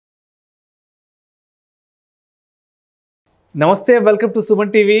నమస్తే, welcome to Suman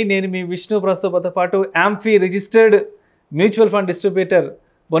TV. నేను మీ విష్ణు. ప్రస్తుతంతో పాటు amphi registered mutual fund distributor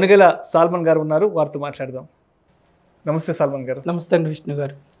బొనగల salmon గారు ఉన్నారు. వారితో మాట్లాడదాం. నమస్తే సాల్మన్ గారు. నమస్తే అండి విష్ణు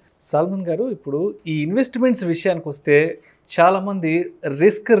గారు. సాల్మన్ గారు, ఇప్పుడు ఈ ఇన్వెస్ట్మెంట్స్ విషయానికి వస్తే చాలామంది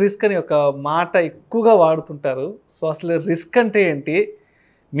రిస్క్ అని ఒక మాట ఎక్కువగా వాడుతుంటారు. సో అసలు రిస్క్ అంటే ఏంటి?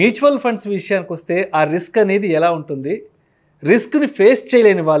 మ్యూచువల్ ఫండ్స్ విషయానికి వస్తే ఆ రిస్క్ అనేది ఎలా ఉంటుంది? రిస్క్ని ఫేస్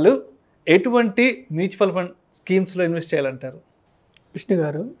చేయలేని వాళ్ళు ఎటువంటి మ్యూచువల్ ఫండ్ స్కీమ్స్లో ఇన్వెస్ట్ చేయాలంటారు? విష్ణు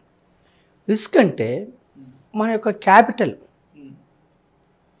గారు, రిస్క్ అంటే మన యొక్క క్యాపిటల్,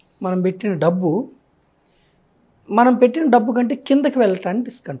 మనం పెట్టిన డబ్బు కంటే కిందకి వెళ్ళటాన్ని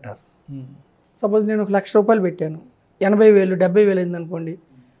రిస్క్ అంటారు. సపోజ్ నేను 1,00,000 రూపాయలు పెట్టాను, 80,000 70,000 అయింది అనుకోండి,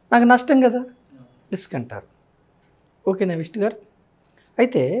 నాకు నష్టం కదా, రిస్క్ అంటారు. ఓకేనా విష్ణు గారు?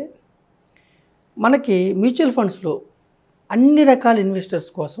 అయితే మనకి మ్యూచువల్ ఫండ్స్లో అన్ని రకాల ఇన్వెస్టర్స్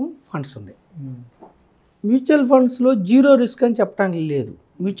కోసం ఫండ్స్ ఉన్నాయి. మ్యూచువల్ ఫండ్స్లో జీరో రిస్క్ అని చెప్పడానికి లేదు.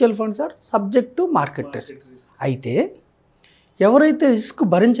 Mutual funds are subject to market risk. అయితే ఎవరైతే రిస్క్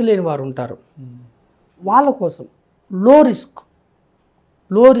భరించలేని వారు ఉంటారో వాళ్ళ కోసం లో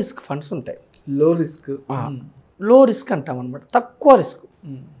రిస్క్ ఫండ్స్ ఉంటాయి. లో రిస్క్ అంటాం అనమాట, తక్కువ రిస్క్.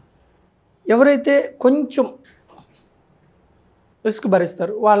 ఎవరైతే కొంచెం రిస్క్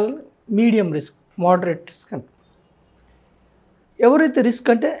భరిస్తారు వాళ్ళని మీడియం రిస్క్, మోడరేట్ రిస్క్ అంటారు. ఎవరైతే రిస్క్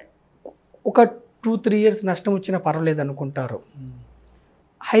అంటే ఒక 2-3 ఇయర్స్ నష్టం వచ్చినా పర్వాలేదు అనుకుంటారో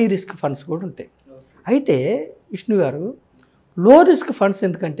హై రిస్క్ ఫండ్స్ కూడా ఉంటాయి. అయితే విష్ణు గారు, లో రిస్క్ ఫండ్స్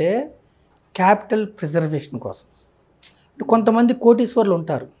ఎందుకంటే క్యాపిటల్ ప్రిజర్వేషన్ కోసం. కొంతమంది కోటీశ్వర్లు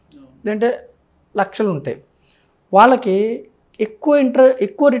ఉంటారు, లేదంటే లక్షలు ఉంటాయి, వాళ్ళకి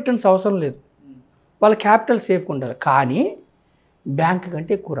ఎక్కువ రిటర్న్స్ అవసరం లేదు, వాళ్ళ క్యాపిటల్ సేఫ్గా ఉండాలి, కానీ బ్యాంక్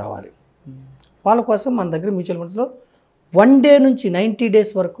కంటే ఎక్కువ రావాలి. వాళ్ళ కోసం మన దగ్గర మ్యూచువల్ ఫండ్స్లో 1 డే నుంచి 90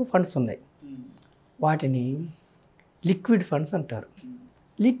 డేస్ వరకు ఫండ్స్ ఉన్నాయి. వాటిని లిక్విడ్ ఫండ్స్ అంటారు.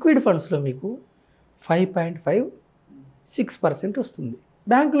 లిక్విడ్ ఫండ్స్లో మీకు 5.5-6% వస్తుంది.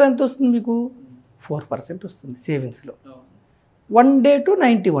 బ్యాంకులో ఎంత వస్తుంది? మీకు 4% వస్తుంది సేవింగ్స్లో. 1 డే టు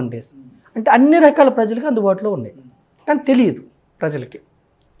 91 డేస్ అంటే అన్ని రకాల ప్రజలకు అందుబాటులో ఉన్నాయి, కానీ తెలియదు ప్రజలకి.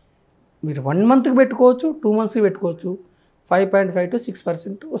 మీరు 1 మంత్కి పెట్టుకోవచ్చు, 2 మంత్స్కి పెట్టుకోవచ్చు,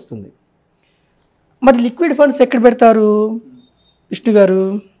 5.5-6% వస్తుంది. మరి లిక్విడ్ ఫండ్స్ ఎక్కడ పెడతారు విష్ణు గారు?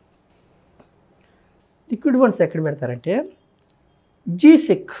 లిక్విడ్ ఫండ్స్ ఎక్కడ పెడతారంటే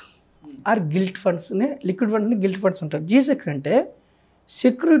G-sec are guilt ఫండ్స్నే, liquid ఫండ్స్ని guilt funds అంటారు. జీసెక్ అంటే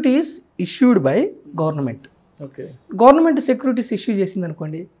securities issued by government. Okay, government securities issue చేసింది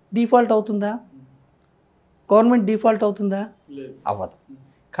అనుకోండి, డిఫాల్ట్ అవుతుందా? గవర్నమెంట్ డిఫాల్ట్ అవుతుందా? అవ్వదు.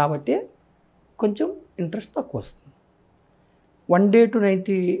 కాబట్టి కొంచెం ఇంట్రెస్ట్ తక్కువ వస్తుంది. 1 డే టు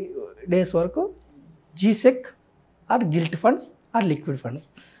 90 డేస్ వరకు G-sec are guilt funds are liquid funds.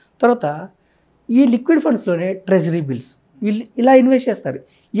 తర్వాత ఈ లిక్విడ్ ఫండ్స్లోనే ట్రెజరీ బిల్స్, వీళ్ళు ఇలా ఇన్వెస్ట్ చేస్తారు.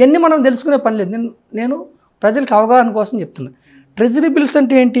 ఇవన్నీ మనం తెలుసుకునే పని లేదు, నేను ప్రజలకు అవగాహన కోసం చెప్తున్నాను. ట్రెజరీ బిల్స్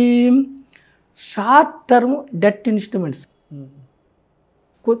అంటే ఏంటి? షార్ట్ టర్మ్ డెట్ ఇన్స్ట్రుమెంట్స్,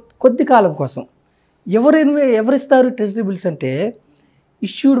 కొద్ది కాలం కోసం. ఎవరిస్తారు ట్రెజరీ బిల్స్ అంటే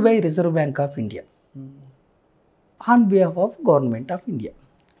issued by reserve bank of India on behalf of government of India.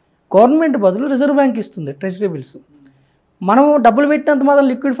 Government బదులు రిజర్వ్ బ్యాంక్ ఇస్తుంది ట్రెజరీ బిల్స్. మనం డబ్బులు పెట్టినంత మాత్రం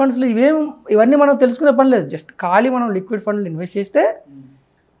లిక్విడ్ ఫండ్స్లో ఇవన్నీ మనం తెలుసుకునే పని లేదు. జస్ట్ ఖాళీ మనం లిక్విడ్ ఫండ్లు ఇన్వెస్ట్ చేస్తే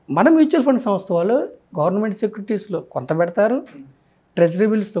మన మ్యూచువల్ ఫండ్ సంస్థ వాళ్ళు గవర్నమెంట్ సెక్యూరిటీస్లో కొంత పెడతారు, ట్రెజరీ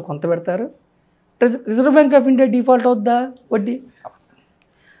బిల్స్లో కొంత పెడతారు. Reserve bank of India default అవుద్దా? వడ్డీ.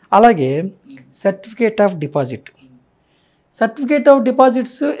 అలాగే సర్టిఫికేట్ ఆఫ్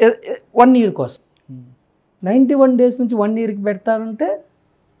డిపాజిట్స్ 1 ఇయర్ కోసం, 91 డేస్ నుంచి 1 ఇయర్కి పెడతారంటే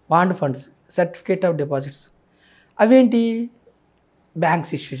bond funds, certificate of deposits. అవేంటి?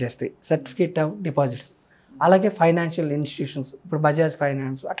 బ్యాంక్స్ ఇష్యూ చేస్తాయి సర్టిఫికేట్ ఆఫ్ డిపాజిట్స్. అలాగే ఫైనాన్షియల్ ఇన్స్టిట్యూషన్స్, ఇప్పుడు బజాజ్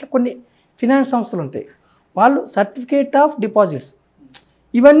ఫైనాన్స్, అట్లా కొన్ని ఫినాన్స్ సంస్థలు ఉంటాయి, వాళ్ళు సర్టిఫికేట్ ఆఫ్ డిపాజిట్స్.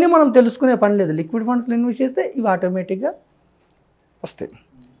 ఇవన్నీ మనం తెలుసుకునే పని లేదు, లిక్విడ్ ఫండ్స్లో ఇన్వెస్ట్ చేస్తే ఇవి ఆటోమేటిక్గా వస్తాయి.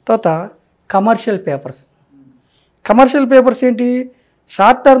 తర్వాత కమర్షియల్ పేపర్స్ ఏంటి?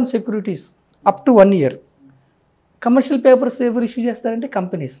 Short term securities up to 1 year. Commercial papers ఎవరు ఇష్యూ చేస్తారంటే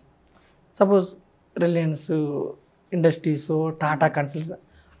companies, suppose Reliance industries, Tata consults,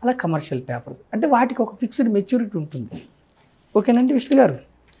 అలా కమర్షియల్ పేపర్స్. అంటే వాటికి ఒక ఫిక్స్డ్ మెచ్యూరిటీ ఉంటుంది. ఓకేనండి విష్ణు గారు?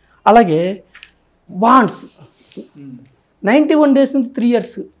 అలాగే బాండ్స్ 91 డేస్ నుంచి 3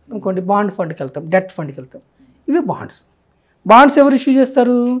 ఇయర్స్ అనుకోండి, బాండ్ ఫండ్కి వెళ్తాం, డెట్ ఫండ్కి వెళ్తాం. ఇవి బాండ్స్ ఎవరు ఇష్యూ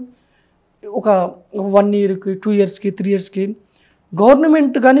చేస్తారు? ఒక 1 ఇయర్కి, 2 ఇయర్స్కి, 3 ఇయర్స్కి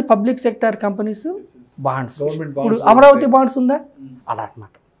గవర్నమెంట్ కానీ పబ్లిక్ సెక్టార్ కంపెనీస్ బాండ్స్. ఇప్పుడు అమరావతి బాండ్స్ ఉందా? అలా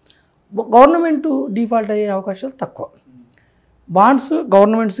అన్నమాట. గవర్నమెంట్ డిఫాల్ట్ అయ్యే అవకాశాలు తక్కువ. బాండ్స్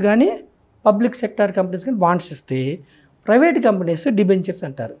గవర్నమెంట్స్ కానీ పబ్లిక్ సెక్టార్ కంపెనీస్ కానీ బాండ్స్ ఇస్తే ప్రైవేట్ కంపెనీస్ డిబెంచర్స్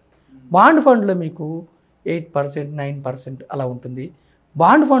అంటారు. బాండ్ ఫండ్లో మీకు 8%, 9% అలా ఉంటుంది.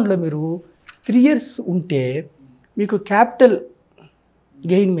 బాండ్ ఫండ్లో మీరు 3 years ఉంటే మీకు క్యాపిటల్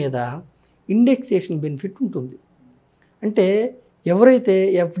గెయిన్ మీద ఇండెక్సేషన్ బెనిఫిట్ ఉంటుంది. అంటే ఎవరైతే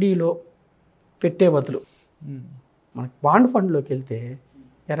ఎఫ్డీలో పెట్టే బదులు మనకి బాండ్ ఫండ్లోకి వెళ్తే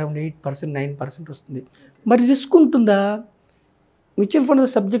అరౌండ్ 8%, 9% వస్తుంది. మరి రిస్క్ ఉంటుందా? Mutual fund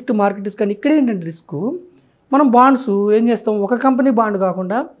subject market risk. కానీ ఇక్కడ ఏంటంటే రిస్క్, మనం బాండ్స్ ఏం చేస్తాం, ఒక కంపెనీ బాండ్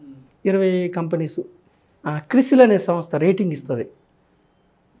కాకుండా 20 కంపెనీస్. క్రిసిల్ అనే సంస్థ రేటింగ్ ఇస్తుంది.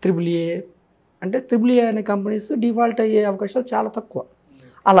 AAA అంటే AAA అనే కంపెనీస్ డిఫాల్ట్ అయ్యే అవకాశాలు చాలా తక్కువ.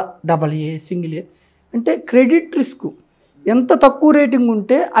 అలా AA, AA అంటే క్రెడిట్ రిస్క్ ఎంత తక్కువ రేటింగ్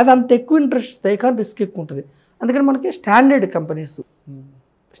ఉంటే అవి అంత ఎక్కువ ఇంట్రెస్ట్ ఇస్తాయి, కానీ రిస్క్ ఎక్కువ ఉంటుంది. అందుకని మనకి స్టాండర్డ్ కంపెనీస్,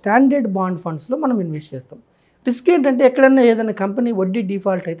 స్టాండర్డ్ బాండ్ ఫండ్స్లో మనం ఇన్వెస్ట్ చేస్తాం. రిస్క్ ఏంటంటే ఎక్కడన్నా ఏదైనా కంపెనీ వడ్డీ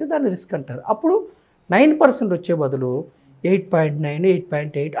డిఫాల్ట్ అయితే దాన్ని రిస్క్ అంటారు. అప్పుడు 9% వచ్చే బదులు 8.9,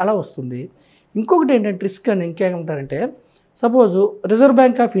 8.8 అలా వస్తుంది. ఇంకొకటి ఏంటంటే రిస్క్ అని ఇంకేమంటారంటే, suppose reserve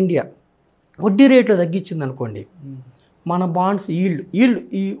bank of India వడ్డీ రేట్లు తగ్గించింది అనుకోండి, మన బాండ్స్ ఈల్డ్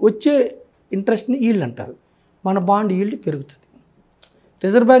ఈ వచ్చే ఇంట్రెస్ట్ని ఈల్డ్ అంటారు. మన బాండ్ ఈల్డ్ పెరుగుతుంది.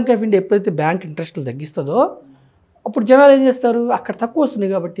 రిజర్వ్ బ్యాంక్ ఆఫ్ ఇండియా ఎప్పుడైతే బ్యాంక్ ఇంట్రెస్ట్లు తగ్గిస్తుందో అప్పుడు జనాలు ఏం చేస్తారు, అక్కడ తక్కువ వస్తుంది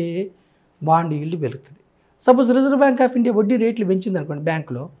కాబట్టి బాండ్ ఈల్డ్ పెరుగుతుంది. Suppose reserve bank of India వడ్డీ రేట్లు పెంచింది అనుకోండి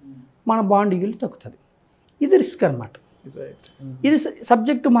బ్యాంకులో, మన బాండ్ ఈల్డ్ తగ్గుతుంది. ఇది రిస్క్ అనమాట. ఇది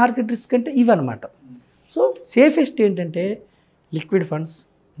సబ్జెక్ట్ మార్కెట్ రిస్క్ అంటే ఇవన్నమాట. సో సేఫెస్ట్ ఏంటంటే లిక్విడ్ ఫండ్స్,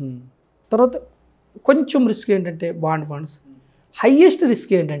 తర్వాత కొంచెం రిస్క్ ఏంటంటే బాండ్ ఫండ్స్, హయ్యెస్ట్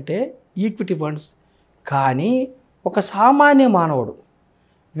రిస్క్ ఏంటంటే ఈక్విటీ ఫండ్స్. కానీ ఒక సామాన్య మానవుడు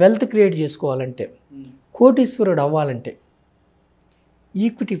వెల్త్ క్రియేట్ చేసుకోవాలంటే, కోటీశ్వరుడు అవ్వాలంటే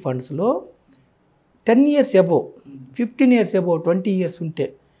ఈక్విటీ ఫండ్స్లో 10 years above, 15 years above, 20 years ఉంటే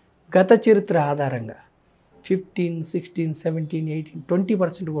గత చరిత్ర ఆధారంగా 15, 16, 17, 18,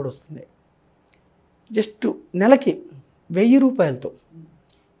 20% కూడా వస్తుంది. జస్ట్ నెలకి 1000 రూపాయలతో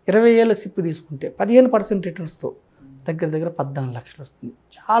 20 ఏళ్ళ సిప్ తీసుకుంటే 15% రిటర్న్స్తో దగ్గర 14 లక్షలు వస్తుంది.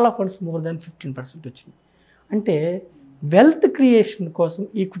 చాలా ఫండ్స్ మోర్ దాన్ 15% వచ్చింది. అంటే వెల్త్ క్రియేషన్ కోసం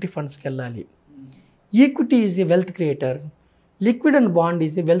ఈక్విటీ ఫండ్స్కి వెళ్ళాలి. Equity is a wealth creator, liquid and bond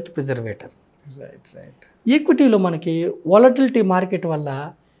is a wealth ప్రిజర్వేటర్. ఈక్విటీలో మనకి వాలటిలిటీ మార్కెట్ వల్ల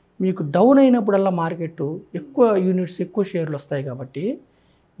మీకు డౌన్ అయినప్పుడల్లా మార్కెట్ ఎక్కువ యూనిట్స్, ఎక్కువ షేర్లు వస్తాయి కాబట్టి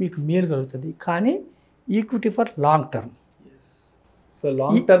మీకు మేలు కలుగుతుంది. కానీ equity for long term. So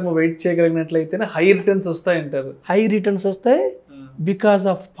long term wait చేయగలిగినట్లయితేనే high returns వస్తాయంటారు. High returns వస్తాయి బికాస్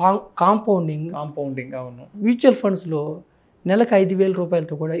ఆఫ్ కాంపౌండింగ్. అవును. మ్యూచువల్ ఫండ్స్లో నెలకు 5,000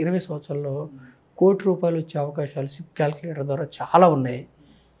 రూపాయలతో కూడా 20 సంవత్సరాల్లో ₹1,00,00,000 వచ్చే అవకాశాలు సిప్ క్యాల్కులేటర్ ద్వారా చాలా ఉన్నాయి.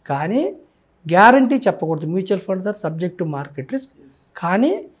 కానీ గ్యారంటీ చెప్పకూడదు. Mutual funds are subject to market risk.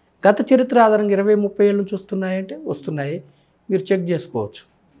 కానీ గత చరిత్ర ఆధారంగా 20-30 ఏళ్ళ నుంచి వస్తున్నాయంటే వస్తున్నాయి, మీరు చెక్ చేసుకోవచ్చు.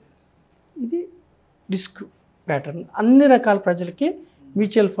 ఇది రిస్క్ ప్యాటర్న్. అన్ని రకాల ప్రజలకి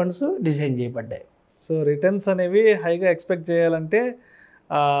మ్యూచువల్ ఫండ్స్ డిజైన్ చేయబడ్డాయి. సో రిటర్న్స్ అనేవి హైగా ఎక్స్పెక్ట్ చేయాలంటే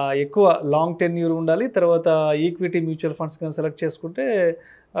ఎక్కువ లాంగ్ టెన్యూర్ ఉండాలి. తర్వాత ఈక్విటీ మ్యూచువల్ ఫండ్స్ కానీ సెలెక్ట్ చేసుకుంటే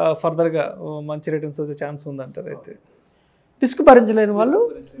ఫర్దర్గా మంచి రిటర్న్స్ వచ్చే ఛాన్స్ ఉందంటారు. అయితే రిస్క్ భరించలేని వాళ్ళు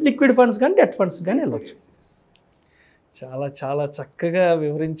లిక్విడ్ ఫండ్స్ కానీ డెట్ ఫండ్స్ కానీ వెళ్ళవచ్చు. చాలా చాలా చక్కగా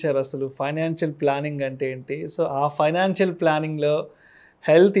వివరించారు అసలు ఫైనాన్షియల్ ప్లానింగ్ అంటే ఏంటి. సో ఆ ఫైనాన్షియల్ ప్లానింగ్లో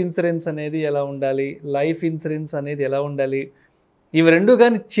హెల్త్ ఇన్సూరెన్స్ అనేది ఎలా ఉండాలి, లైఫ్ ఇన్సూరెన్స్ అనేది ఎలా ఉండాలి, ఇవి రెండు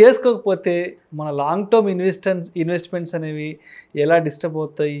కానీ చేసుకోకపోతే మన లాంగ్ టర్మ్ ఇన్వెస్ట్మెంట్స్ అనేవి ఎలా డిస్టర్బ్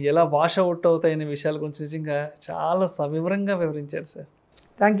అవుతాయి, ఎలా వాష్ అవుట్ అవుతాయి అనే విషయాల గురించి నిజంగా చాలా సవివరంగా వివరించారు సార్.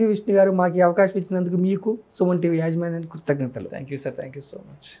 థ్యాంక్ యూ విష్ణు గారు. మాకు ఈ అవకాశం ఇచ్చినందుకు మీకు సుమన్ టీవీ యాజమాన్యానికి కృతజ్ఞతలు. Thank you sir. Thank you so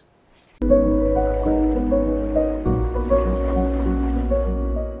much.